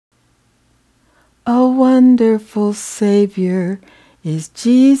wonderful Savior is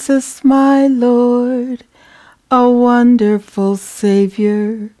Jesus my Lord, a wonderful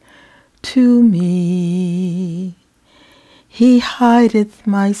Savior to me. He hideth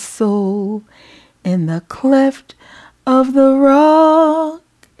my soul in the cleft of the rock,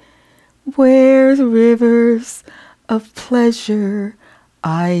 where the rivers of pleasure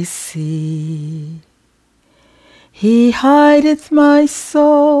I see. He hideth my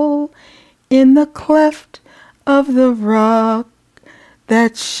soul in the cleft of the rock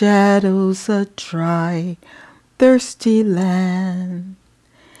that shadows a dry, thirsty land.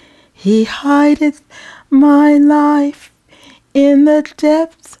 He hideth my life in the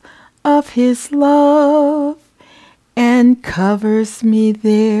depths of his love, and covers me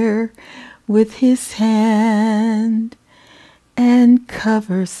there with his hand, and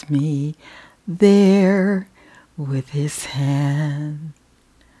covers me there with his hand.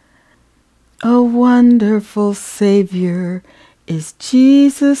 A wonderful Savior is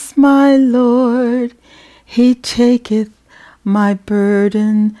Jesus my Lord. He taketh my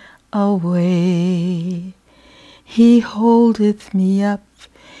burden away. He holdeth me up,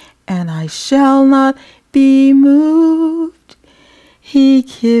 and I shall not be moved. He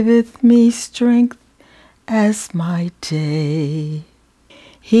giveth me strength as my day.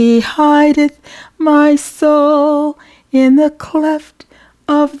 He hideth my soul in the cleft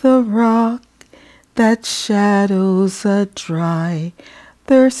of the rock that shadows a dry,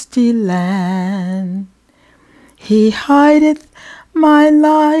 thirsty land. He hideth my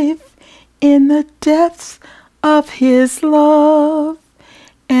life in the depths of his love,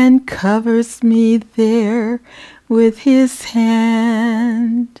 and covers me there with his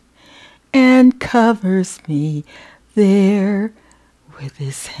hand, and covers me there with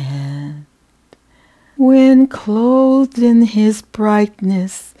his hand. When clothed in his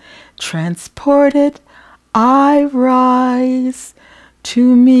brightness, transported, I rise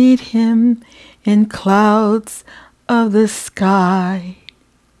to meet him in clouds of the sky.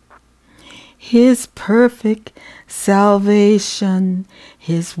 His perfect salvation,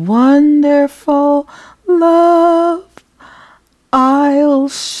 his wonderful love, I'll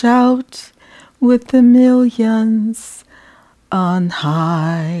shout with the millions on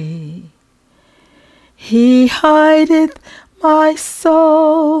high. He hideth my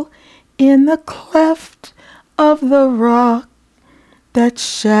soul in the cleft of the rock that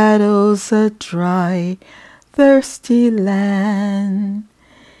shadows a dry, thirsty land.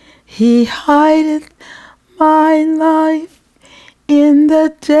 He hideth my life in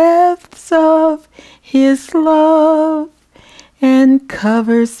the depths of his love, and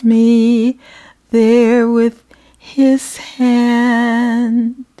covers me there with his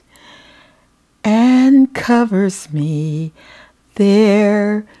hand, and covers me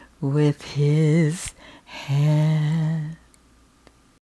there with his